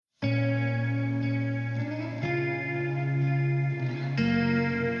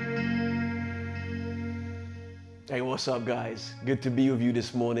Hey, what's up, guys? Good to be with you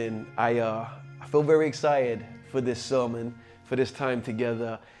this morning. I feel very excited for this sermon, for this time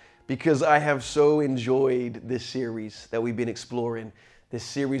together, because I have so enjoyed this series that we've been exploring, this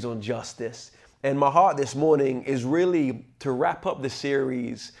series on justice. And my heart this morning is really to wrap up the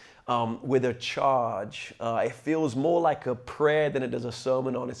series with a charge. It feels more like a prayer than it does a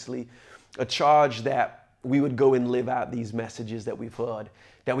sermon, honestly. A charge that we would go and live out these messages that we've heard,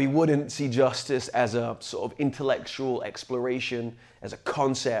 that we wouldn't see justice as a sort of intellectual exploration, as a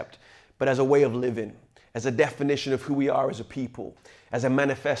concept, but as a way of living, as a definition of who we are as a people, as a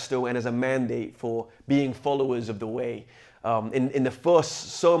manifesto and as a mandate for being followers of the way. In the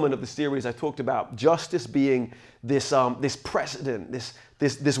first sermon of the series, I talked about justice being this precedent,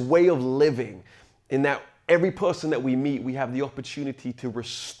 this way of living, in that every person that we meet, we have the opportunity to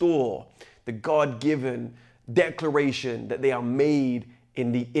restore the God-given declaration that they are made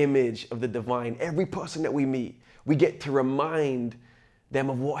in the image of the divine. Every person that we meet, we get to remind them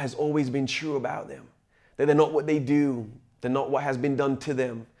of what has always been true about them. That they're not what they do, they're not what has been done to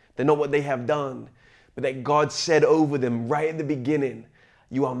them, they're not what they have done, but that God said over them right at the beginning,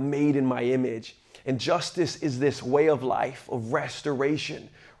 you are made in my image. And justice is this way of life, of restoration,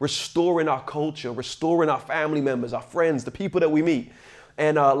 restoring our culture, restoring our family members, our friends, the people that we meet.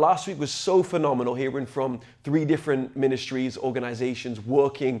 And last week was so phenomenal, hearing from 3 different ministries, organizations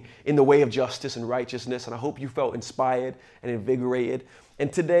working in the way of justice and righteousness. And I hope you felt inspired and invigorated.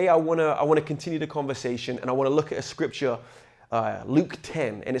 And today I want to continue the conversation, and I want to look at a scripture, Luke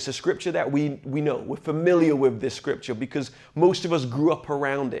 10. And it's a scripture that we know. We're familiar with this scripture because most of us grew up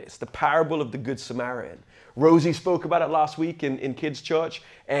around it. It's the parable of the Good Samaritan. Rosie spoke about it last week in kids' church,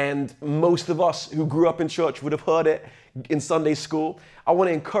 and most of us who grew up in church would have heard it in Sunday school. I want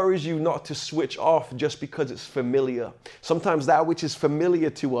to encourage you not to switch off just because it's familiar. Sometimes that which is familiar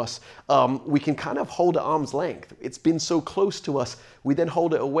to us, we can kind of hold at arm's length. It's been so close to us, we then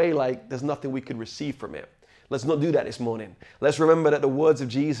hold it away like there's nothing we could receive from it. Let's not do that this morning. Let's remember that the words of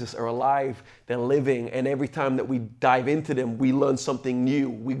Jesus are alive, they're living, and every time that we dive into them, we learn something new.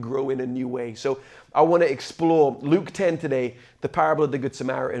 We grow in a new way. So I want to explore Luke 10 today, the parable of the Good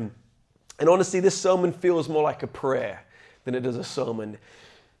Samaritan. And honestly, this sermon feels more like a prayer than it does a sermon.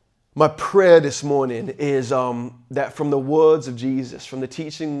 My prayer this morning is that from the words of Jesus, from the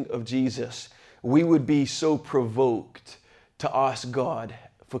teaching of Jesus, we would be so provoked to ask God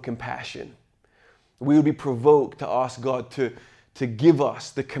for compassion. We would be provoked to ask God to give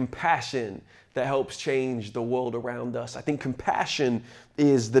us the compassion that helps change the world around us. I think compassion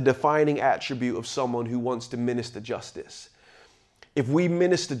is the defining attribute of someone who wants to minister justice. If we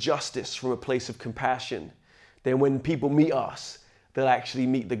minister justice from a place of compassion, then when people meet us, they'll actually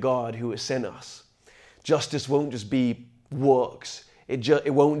meet the God who has sent us. Justice won't just be works.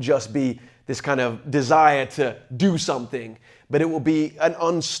 It won't just be this kind of desire to do something, but it will be an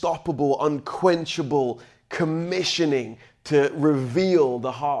unstoppable, unquenchable commissioning to reveal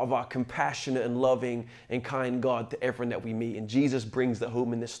the heart of our compassionate and loving and kind God to everyone that we meet. And Jesus brings that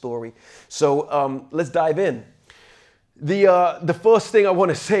home in this story. So let's dive in. The first thing I want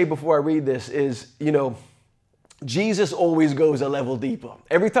to say before I read this is, Jesus always goes a level deeper.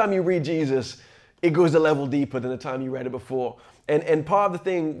 Every time you read Jesus, it goes a level deeper than the time you read it before. And part of the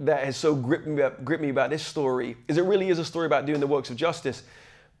thing that has so gripped me about this story is it really is a story about doing the works of justice.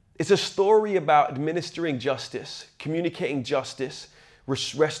 It's a story about administering justice, communicating justice,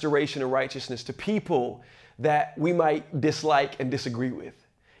 restoration and righteousness to people that we might dislike and disagree with.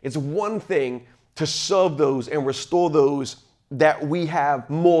 It's one thing to serve those and restore those that we have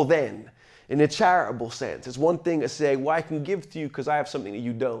more than, in a charitable sense. It's one thing to say, well, I can give to you because I have something that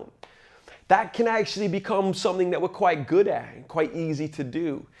you don't. That can actually become something that we're quite good at and quite easy to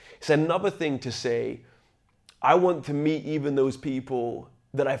do. It's another thing to say, I want to meet even those people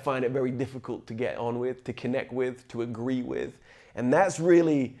that I find it very difficult to get on with, to connect with, to agree with. And that's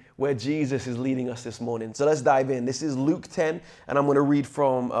really where Jesus is leading us this morning. So let's dive in. This is Luke 10, and I'm going to read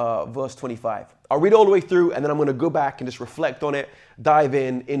from verse 25. I'll read all the way through, and then I'm going to go back and just reflect on it, dive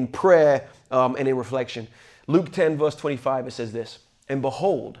in prayer and in reflection. Luke 10, verse 25, it says this, "And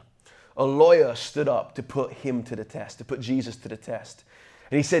behold, a lawyer stood up to put him to the test, to put Jesus to the test.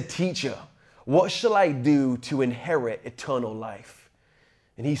 And he said, 'Teacher, what shall I do to inherit eternal life?'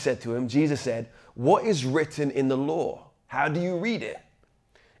 And he said to him," Jesus said, "What is written in the law? How do you read it?"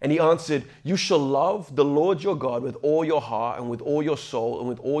 And he answered, "You shall love the Lord your God with all your heart and with all your soul and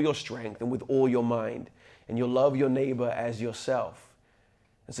with all your strength and with all your mind. And you'll love your neighbor as yourself."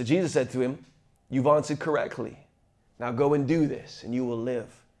 And so Jesus said to him, "You've answered correctly. Now go and do this and you will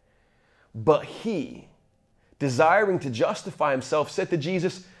live." But he, desiring to justify himself, said to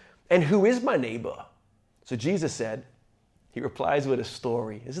Jesus, "And who is my neighbor?" So Jesus said, he replies with a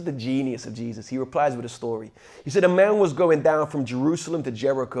story. This is the genius of Jesus. He replies with a story. He said, a man was going down from Jerusalem to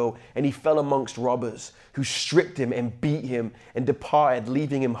Jericho, and he fell amongst robbers who stripped him and beat him and departed,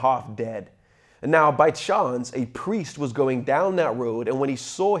 leaving him half dead. And now by chance, a priest was going down that road, and when he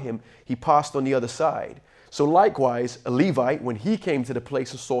saw him, he passed on the other side. So likewise, a Levite, when he came to the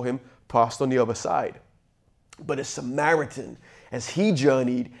place and saw him, passed on the other side. But a Samaritan, as he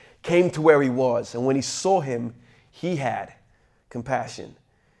journeyed, came to where he was, and when he saw him, he had compassion.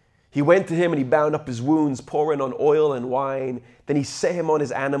 He went to him and he bound up his wounds, pouring on oil and wine. Then he set him on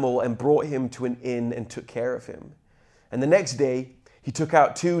his animal and brought him to an inn and took care of him. And the next day he took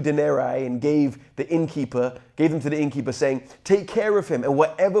out 2 denarii and gave them to the innkeeper, saying, take care of him, and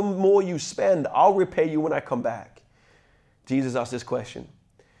whatever more you spend, I'll repay you when I come back. Jesus asked this question: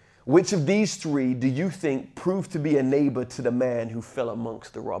 which of these 3 do you think proved to be a neighbor to the man who fell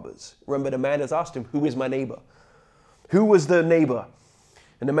amongst the robbers? Remember, the man has asked him, who is my neighbor? Who was the neighbor?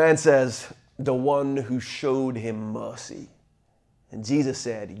 And the man says, the one who showed him mercy. And Jesus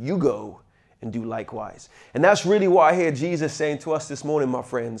said, you go and do likewise. And that's really what I hear Jesus saying to us this morning, my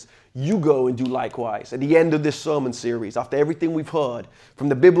friends. You go and do likewise. At the end of this sermon series, after everything we've heard, from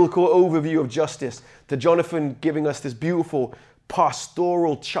the biblical overview of justice to Jonathan giving us this beautiful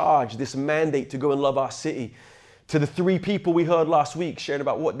pastoral charge, this mandate to go and love our city, to the 3 people we heard last week sharing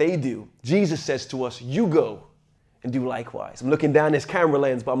about what they do, Jesus says to us, you go and do likewise. I'm looking down this camera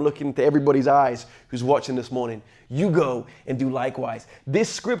lens, but I'm looking into everybody's eyes who's watching this morning. You go and do likewise. This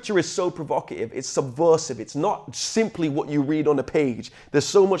scripture is so provocative. It's subversive. It's not simply what you read on the page. There's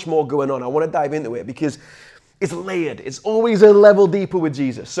so much more going on. I want to dive into it because it's layered. It's always a level deeper with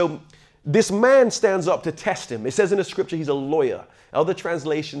Jesus. So this man stands up to test him. It says in the scripture he's a lawyer. Other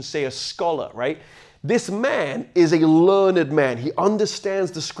translations say a scholar, right? This man is a learned man. He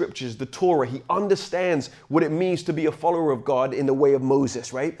understands the scriptures, the Torah. He understands what it means to be a follower of God in the way of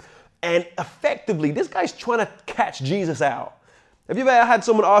Moses, right? And effectively, this guy's trying to catch Jesus out. Have you ever had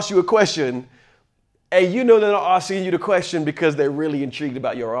someone ask you a question, and you know they're not asking you the question because they're really intrigued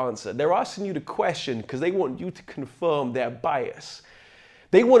about your answer? They're asking you the question because they want you to confirm their bias.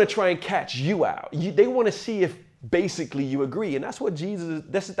 They want to try and catch you out. They want to see if basically you agree. And that's what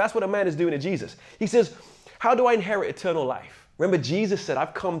that's what a man is doing to Jesus. He says, how do I inherit eternal life? Remember, Jesus said,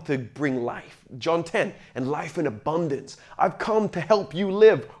 I've come to bring life. John 10, and life in abundance. I've come to help you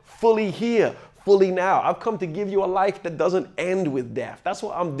live fully here, fully now. I've come to give you a life that doesn't end with death. That's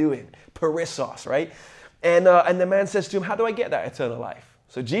what I'm doing. Perissos, right? And the man says to him, how do I get that eternal life?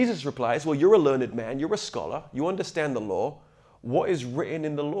 So Jesus replies, well, you're a learned man. You're a scholar. You understand the law. What is written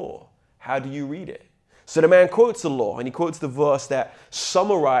in the law? How do you read it? So the man quotes the law, and he quotes the verse that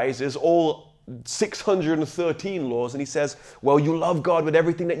summarizes all 613 laws, and he says, well, you love God with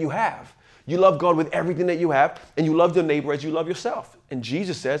everything that you have. You love God with everything that you have, and you love your neighbor as you love yourself. And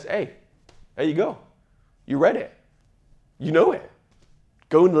Jesus says, hey, there you go. You read it. You know it.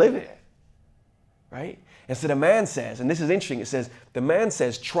 Go and live it. Right? And so the man says, and this is interesting, it says, the man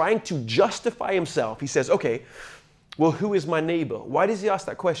says, trying to justify himself, he says, okay, well, who is my neighbor? Why does he ask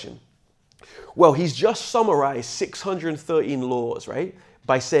that question? Well, he's just summarized 613 laws, right?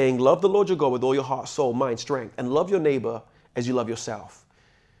 By saying, love the Lord your God with all your heart, soul, mind, strength, and love your neighbor as you love yourself.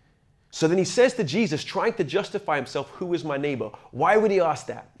 So then he says to Jesus, trying to justify himself, who is my neighbor? Why would he ask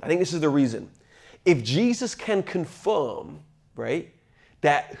that? I think this is the reason. If Jesus can confirm, right,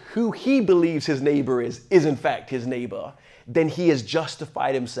 that who he believes his neighbor is in fact his neighbor, then he has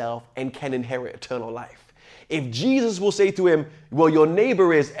justified himself and can inherit eternal life. If Jesus will say to him, well, your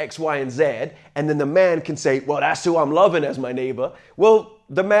neighbor is X, Y, and Z, and then the man can say, well, that's who I'm loving as my neighbor. Well,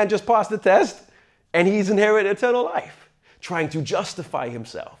 the man just passed the test and he's inherited eternal life, trying to justify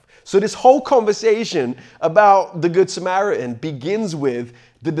himself. So this whole conversation about the Good Samaritan begins with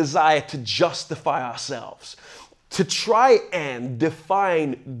the desire to justify ourselves, to try and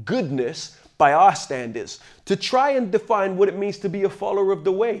define goodness by our standards, to try and define what it means to be a follower of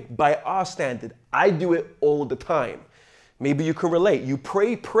the way by our standard. I do it all the time. Maybe you can relate. You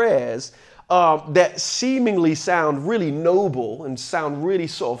pray prayers that seemingly sound really noble and sound really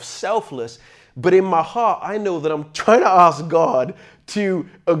sort of selfless, but in my heart, I know that I'm trying to ask God to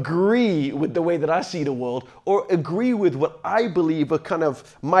agree with the way that I see the world, or agree with what I believe are kind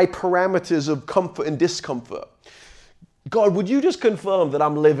of my parameters of comfort and discomfort. God, would you just confirm that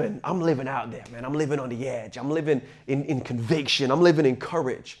I'm living out there, man. I'm living on the edge. I'm living in conviction. I'm living in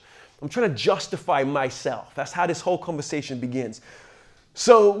courage. I'm trying to justify myself. That's how this whole conversation begins.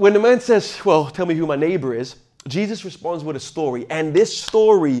 So when the man says, well, tell me who my neighbor is, Jesus responds with a story. And this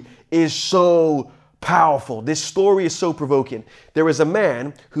story is so Powerful. This story is so provoking. There is a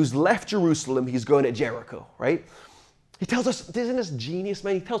man who's left Jerusalem. He's going to Jericho, right? He tells us, isn't this genius,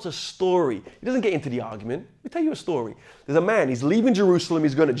 man? He tells a story. He doesn't get into the argument. Let me tell you a story. There's a man, he's leaving Jerusalem,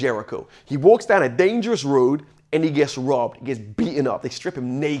 he's going to Jericho. He walks down a dangerous road and he gets robbed. He gets beaten up. They strip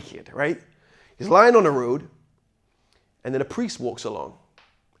him naked, right? He's lying on the road and then a priest walks along,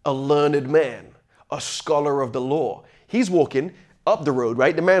 a learned man, a scholar of the law. He's walking up the road,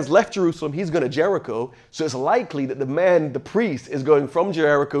 right? The man's left Jerusalem, he's going to Jericho. So it's likely that the priest, is going from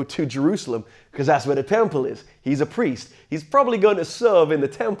Jericho to Jerusalem because that's where the temple is. He's a priest. He's probably going to serve in the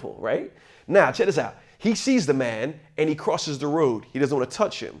temple, right? Now, check this out. He sees the man and he crosses the road. He doesn't want to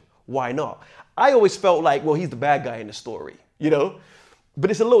touch him. Why not? I always felt like, well, he's the bad guy in the story, you know?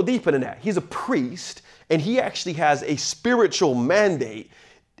 But it's a little deeper than that. He's a priest and he actually has a spiritual mandate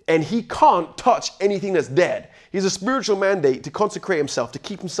and he can't touch anything that's dead. He's a spiritual mandate to consecrate himself, to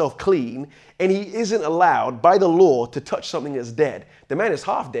keep himself clean, and he isn't allowed by the law to touch something that's dead. The man is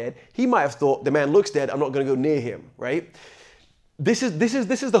half dead. He might have thought, the man looks dead, I'm not going to go near him, right? This is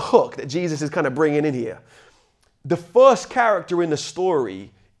the hook that Jesus is kind of bringing in here. The first character in the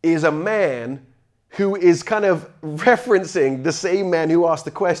story is a man who is kind of referencing the same man who asked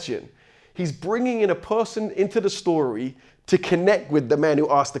the question. He's bringing in a person into the story to connect with the man who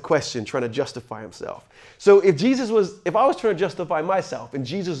asked the question, trying to justify himself. So if I was trying to justify myself and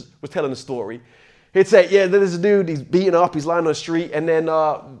Jesus was telling the story, he'd say, yeah, there's a dude, he's beaten up, he's lying on the street, and then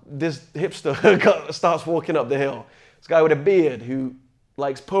this hipster starts walking up the hill. This guy with a beard who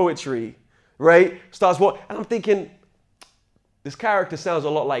likes poetry, right? Starts walking, and I'm thinking, this character sounds a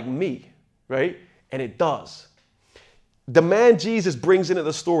lot like me, right? And it does. The man Jesus brings into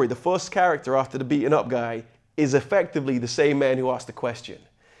the story, the first character after the beaten up guy, is effectively the same man who asked the question.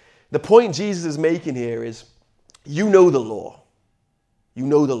 The point Jesus is making here is, you know the law. You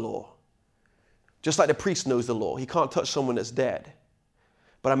know the law. Just like the priest knows the law. He can't touch someone that's dead.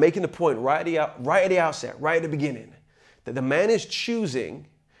 But I'm making the point right at the outset, right at the beginning, that the man is choosing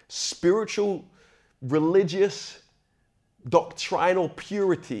spiritual, religious, doctrinal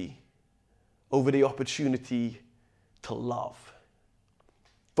purity over the opportunity to love.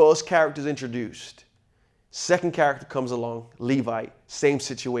 First character is introduced. Second character comes along, Levite, same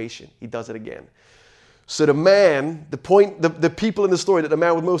situation. He does it again. So the man, the people in the story that the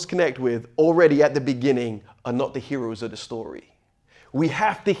man would most connect with already at the beginning are not the heroes of the story. We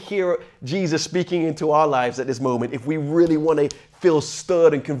have to hear Jesus speaking into our lives at this moment if we really want to feel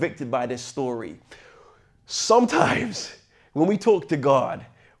stirred and convicted by this story. Sometimes when we talk to God,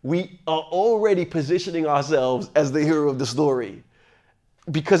 we are already positioning ourselves as the hero of the story.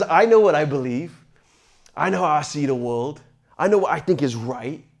 Because I know what I believe. I know how I see the world. I know what I think is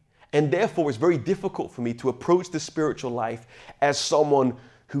right. And therefore, it's very difficult for me to approach the spiritual life as someone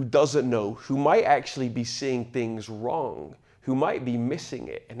who doesn't know, who might actually be seeing things wrong, who might be missing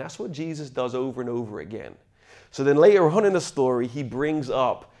it. And that's what Jesus does over and over again. So then later on in the story, he brings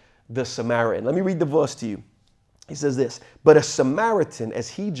up the Samaritan. Let me read the verse to you. He says this, "But a Samaritan, as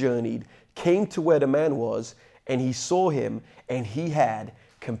he journeyed, came to where the man was, and he saw him, and he had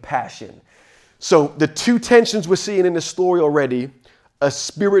compassion." So the two tensions we're seeing in this story already, a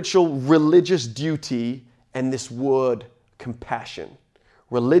spiritual religious duty and this word compassion.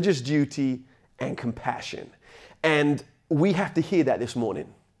 Religious duty and compassion. And we have to hear that this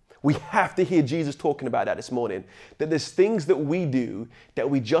morning. We have to hear Jesus talking about that this morning. That there's things that we do that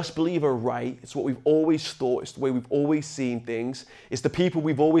we just believe are right. It's what we've always thought. It's the way we've always seen things. It's the people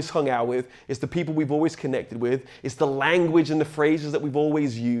we've always hung out with. It's the people we've always connected with. It's the language and the phrases that we've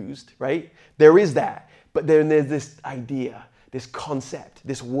always used, right? There is that. But then there's this idea, this concept,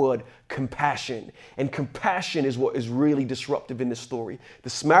 this word, compassion. And compassion is what is really disruptive in this story. The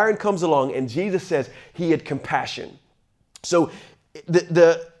Samaritan comes along and Jesus says he had compassion. So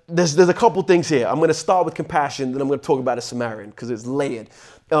there's a couple things here. I'm going to start with compassion, then I'm going to talk about a Samaritan because it's layered.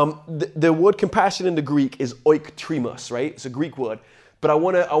 The word compassion in the Greek is oiktrimos, right? It's a Greek word. But I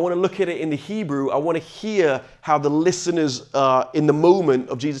want to look at it in the Hebrew. I want to hear how the listeners in the moment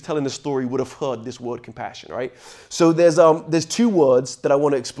of Jesus telling the story would have heard this word compassion, right? So there's two words that I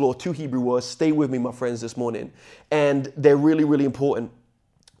want to explore, two Hebrew words. Stay with me, my friends, this morning. And they're really, really important.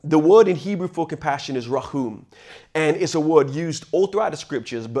 The word in Hebrew for compassion is rahum, and it's a word used all throughout the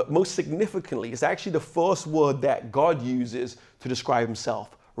scriptures, but most significantly, it's actually the first word that God uses to describe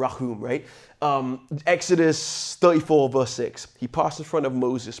himself, rahum, right? Exodus 34, verse 6, he passed in front of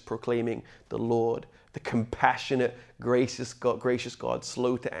Moses proclaiming the Lord, the compassionate, gracious God,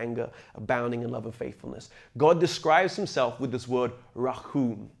 slow to anger, abounding in love and faithfulness. God describes himself with this word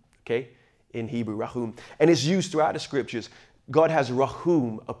rahum, okay? In Hebrew, rahum, and it's used throughout the scriptures. God has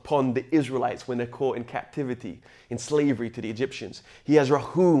rahum upon the Israelites when they're caught in captivity, in slavery to the Egyptians. He has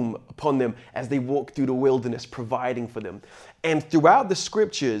rahum upon them as they walk through the wilderness, providing for them. And throughout the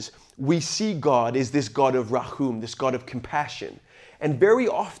scriptures, we see God is this God of rahum, this God of compassion. And very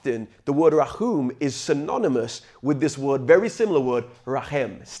often, the word rahum is synonymous with this word, very similar word,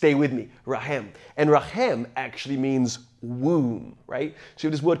 rahem. Stay with me, rahem. And rahem actually means womb, right? So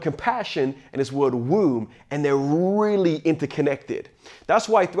this word compassion and this word womb, and they're really interconnected. That's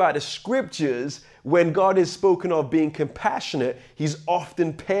why throughout the scriptures, when God is spoken of being compassionate, he's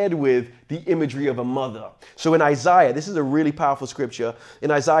often paired with the imagery of a mother. So in Isaiah, this is a really powerful scripture.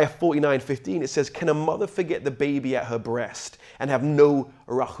 In Isaiah 49:15, it says, "Can a mother forget the baby at her breast and have no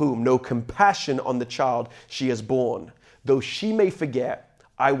rahum, no compassion on the child she has borne? Though she may forget,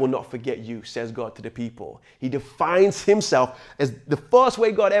 I will not forget you," says God to the people. He defines himself as the first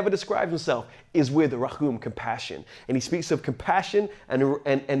way God ever describes himself is with rahum, compassion. And he speaks of compassion and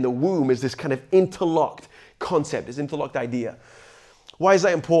the womb is this kind of interlocked concept, this interlocked idea. Why is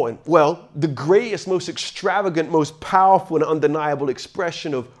that important? Well, the greatest, most extravagant, most powerful and undeniable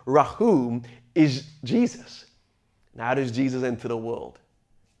expression of rahum is Jesus. Now, how does Jesus enter the world?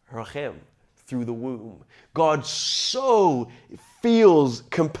 Rahem, through the womb. God so feels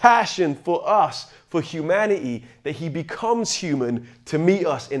compassion for us, for humanity, that he becomes human to meet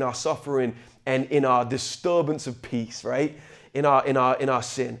us in our suffering and in our disturbance of peace, right? In our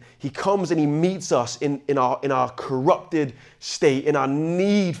sin. He comes and he meets us in our corrupted state, in our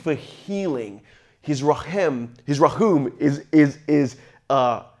need for healing. His rahum is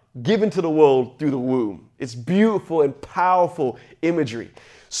given to the world through the womb. It's beautiful and powerful imagery.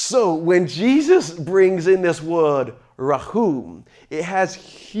 So when Jesus brings in this word rahum, it has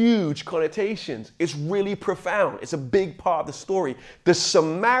huge connotations. It's really profound. It's a big part of the story. The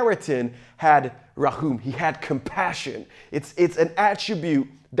Samaritan had rahum. He had compassion. It's an attribute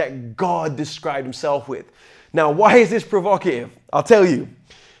that God described himself with. Now, why is this provocative? I'll tell you.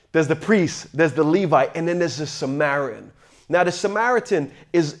 There's the priest, there's the Levite, and then there's the Samaritan. Now, the Samaritan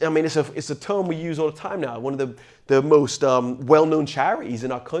it's a term we use all the time now. One of the most well-known charities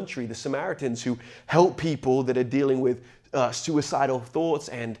in our country, the Samaritans, who help people that are dealing with suicidal thoughts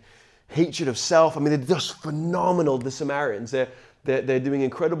and hatred of self. I mean, they're just phenomenal, the Samaritans. They're doing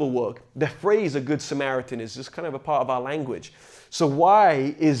incredible work. The phrase "a good Samaritan" is just kind of a part of our language. So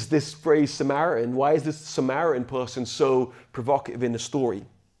why is this phrase Samaritan? Why is this Samaritan person so provocative in the story?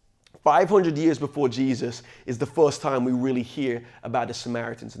 500 years before Jesus is the first time we really hear about the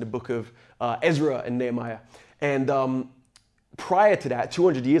Samaritans in the book of Ezra and Nehemiah. And prior to that,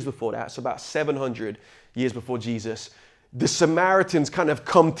 200 years before that, so about 700 years before Jesus, the Samaritans kind of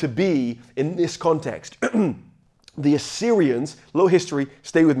come to be in this context. The Assyrians, little history,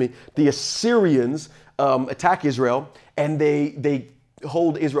 stay with me. The Assyrians attack Israel and they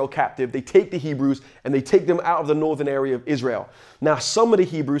hold Israel captive. They take the Hebrews and they take them out of the northern area of Israel. Now, some of the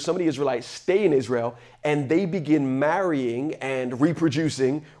Hebrews, some of the Israelites stay in Israel and they begin marrying and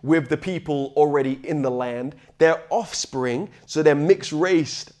reproducing with the people already in the land. Their offspring, so their mixed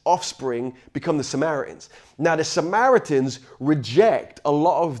race offspring, become the Samaritans. Now, the Samaritans reject a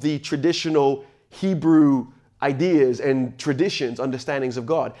lot of the traditional Hebrew ideas and traditions, understandings of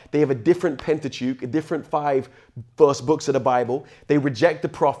God. They have a different Pentateuch, a different 5 first books of the Bible. They reject the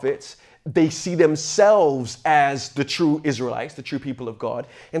prophets. They see themselves as the true Israelites, the true people of God.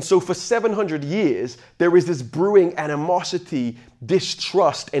 And so for 700 years, there is this brewing animosity,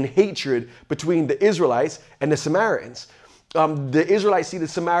 distrust, and hatred between the Israelites and the Samaritans. The Israelites see the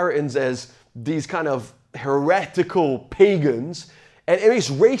Samaritans as these kind of heretical pagans. And it's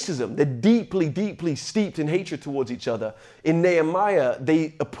racism. They're deeply, deeply steeped in hatred towards each other. In Nehemiah,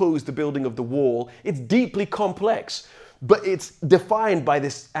 they oppose the building of the wall. It's deeply complex, but it's defined by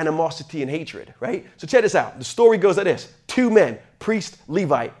this animosity and hatred, right? So check this out. The story goes like this. 2 men, priest,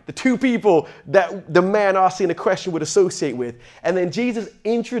 Levite, the 2 people that the man asking the question would associate with. And then Jesus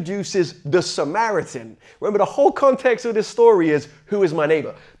introduces the Samaritan. Remember, the whole context of this story is, who is my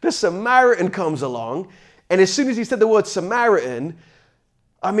neighbor? The Samaritan comes along, and as soon as he said the word Samaritan,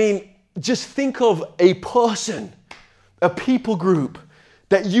 just think of a person, a people group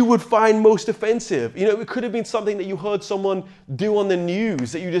that you would find most offensive. You know, it could have been something that you heard someone do on the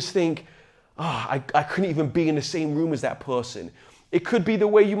news that you just think, I couldn't even be in the same room as that person. It could be the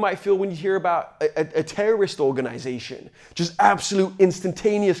way you might feel when you hear about a terrorist organization, just absolute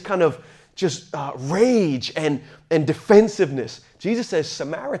instantaneous kind of just rage and defensiveness. Jesus says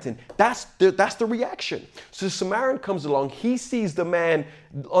Samaritan. That's the reaction. So the Samaritan comes along. He sees the man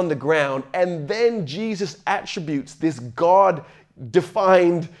on the ground, and then Jesus attributes this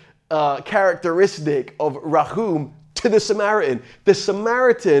God-defined characteristic of rahum to the Samaritan. The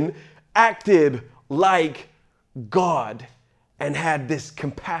Samaritan acted like God and had this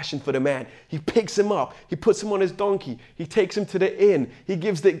compassion for the man. He picks him up. He puts him on his donkey. He takes him to the inn. He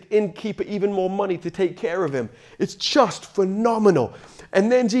gives the innkeeper even more money to take care of him. It's just phenomenal.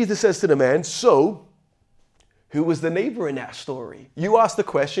 And then Jesus says to the man, so who was the neighbor in that story? You asked the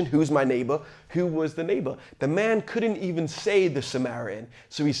question, who's my neighbor? Who was the neighbor? The man couldn't even say the Samaritan.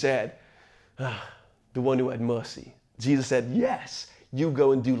 So he said, the one who had mercy. Jesus said, yes, you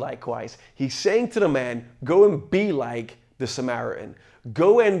go and do likewise. He's saying to the man, go and be like the Samaritan.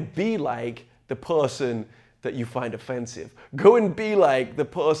 Go and be like the person that you find offensive. Go and be like the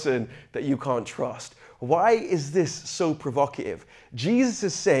person that you can't trust. Why is this so provocative? Jesus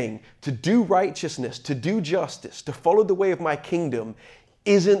is saying to do righteousness, to do justice, to follow the way of my kingdom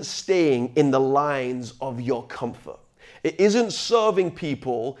isn't staying in the lines of your comfort. It isn't serving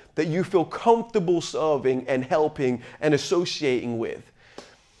people that you feel comfortable serving and helping and associating with.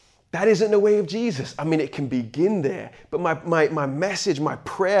 That isn't the way of Jesus. I mean, it can begin there. But my message, my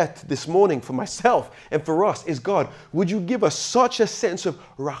prayer this morning for myself and for us is, God, would you give us such a sense of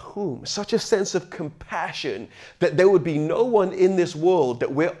rahum, such a sense of compassion, that there would be no one in this world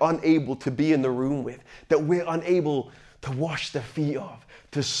that we're unable to be in the room with, that we're unable to wash the feet of,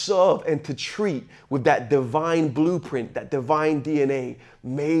 to serve and to treat with that divine blueprint, that divine DNA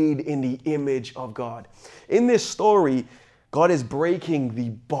made in the image of God. In this story, God is breaking the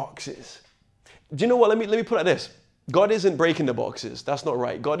boxes. Do you know what? Let me put it like this. God isn't breaking the boxes. That's not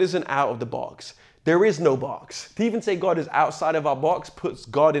right. God isn't out of the box. There is no box. To even say God is outside of our box puts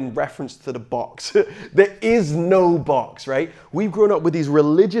God in reference to the box. There is no box, right? We've grown up with these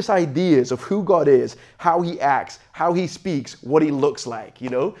religious ideas of who God is, how he acts, how he speaks, what he looks like, you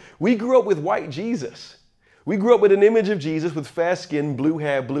know? We grew up with white Jesus. We grew up with an image of Jesus with fair skin, blue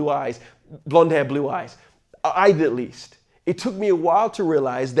hair, blue eyes, blonde hair, blue eyes. I did at least. It took me a while to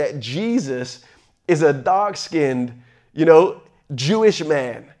realize that Jesus is a dark-skinned, Jewish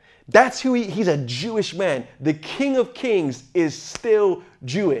man. That's who he's a Jewish man. The King of Kings is still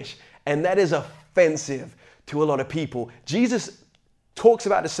Jewish, and that is offensive to a lot of people. Jesus talks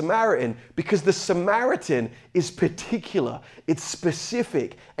about the Samaritan because the Samaritan is particular, it's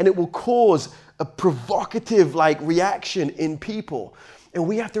specific, and it will cause a provocative reaction in people. And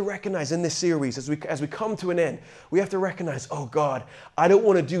we have to recognize in this series, as we come to an end, we have to recognize, oh God, I don't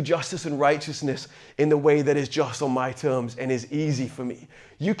want to do justice and righteousness in the way that is just on my terms and is easy for me.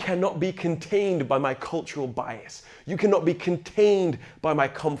 You cannot be contained by my cultural bias. You cannot be contained by my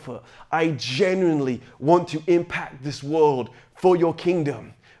comfort. I genuinely want to impact this world for your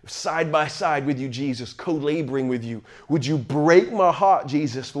kingdom. Side by side with you, Jesus, co-laboring with you. Would you break my heart,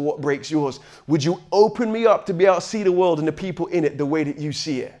 Jesus, for what breaks yours? Would you open me up to be able to see the world and the people in it the way that you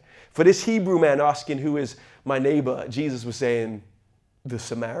see it? For this Hebrew man asking, who is my neighbor? Jesus was saying, the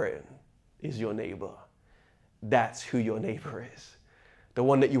Samaritan is your neighbor. That's who your neighbor is. The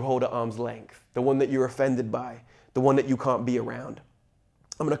one that you hold at arm's length, the one that you're offended by, the one that you can't be around.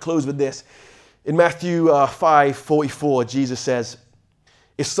 I'm going to close with this. In Matthew 5:44, Jesus says,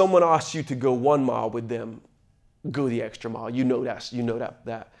 if someone asks you to go 1 mile with them, go the extra mile. You know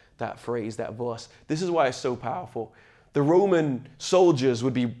that phrase, that verse. This is why it's so powerful. The Roman soldiers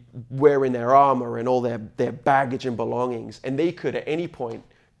would be wearing their armor and all their baggage and belongings, and they could at any point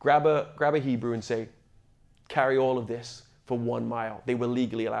grab a Hebrew and say, carry all of this for 1 mile. They were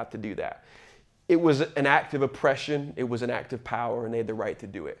legally allowed to do that. It was an act of oppression. It was an act of power, and they had the right to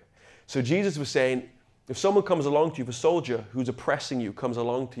do it. So Jesus was saying, if someone comes along to you, if a soldier who's oppressing you comes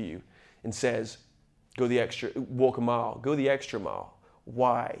along to you and says, walk a mile, go the extra mile.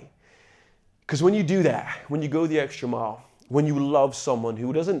 Why? Because when you do that, when you go the extra mile, when you love someone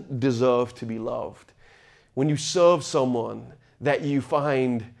who doesn't deserve to be loved, when you serve someone that you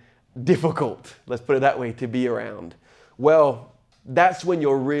find difficult, let's put it that way, to be around, well, that's when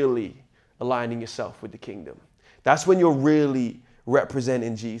you're really aligning yourself with the kingdom. That's when you're really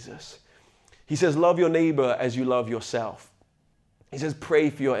representing Jesus. He says, love your neighbor as you love yourself. He says, pray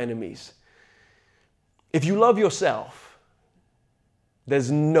for your enemies. If you love yourself, there's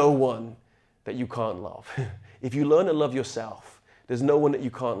no one that you can't love. If you learn to love yourself, there's no one that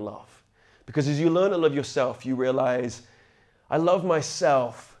you can't love. Because as you learn to love yourself, you realize, I love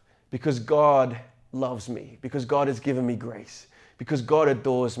myself because God loves me, because God has given me grace, because God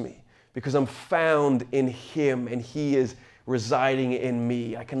adores me, because I'm found in Him and He is residing in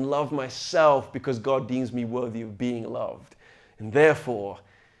me. I can love myself because God deems me worthy of being loved. And therefore,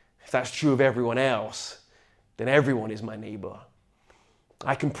 if that's true of everyone else, then everyone is my neighbor.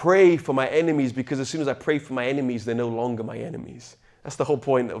 I can pray for my enemies because as soon as I pray for my enemies, they're no longer my enemies. That's the whole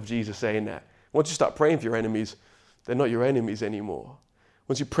point of Jesus saying that. Once you start praying for your enemies, they're not your enemies anymore.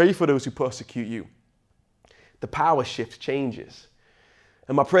 Once you pray for those who persecute you, the power shift changes.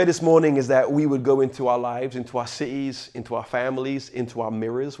 And my prayer this morning is that we would go into our lives, into our cities, into our families, into our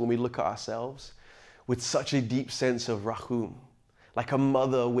mirrors when we look at ourselves with such a deep sense of rachum, like a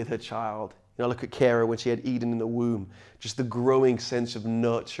mother with her child. You know, look at Kara when she had Eden in the womb, just the growing sense of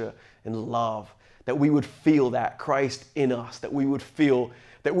nurture and love, that we would feel that Christ in us, that we would feel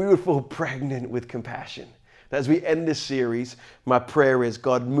pregnant with compassion. That as we end this series, my prayer is,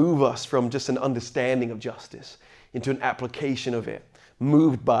 God, move us from just an understanding of justice into an application of it,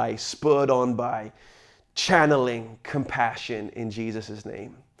 moved by, spurred on by, channeling compassion in Jesus'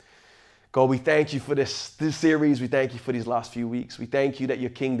 name. God, we thank you for this series. We thank you for these last few weeks. We thank you that your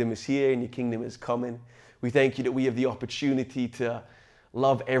kingdom is here and your kingdom is coming. We thank you that we have the opportunity to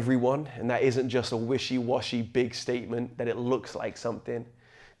love everyone, and that isn't just a wishy-washy big statement, that it looks like something.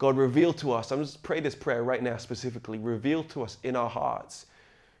 God, reveal to us, I'm just pray this prayer right now specifically, reveal to us in our hearts,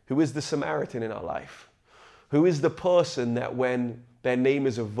 who is the Samaritan in our life? Who is the person that when their name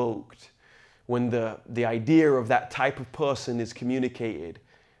is evoked, when the idea of that type of person is communicated,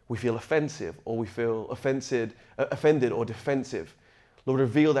 we feel offensive or we feel offended or defensive. Lord,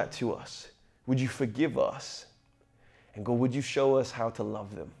 reveal that to us. Would you forgive us? And God, would you show us how to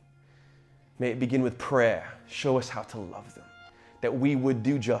love them? May it begin with prayer. Show us how to love them. That we would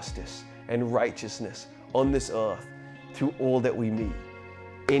do justice and righteousness on this earth through all that we meet.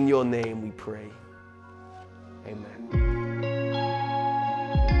 In your name we pray. Amen.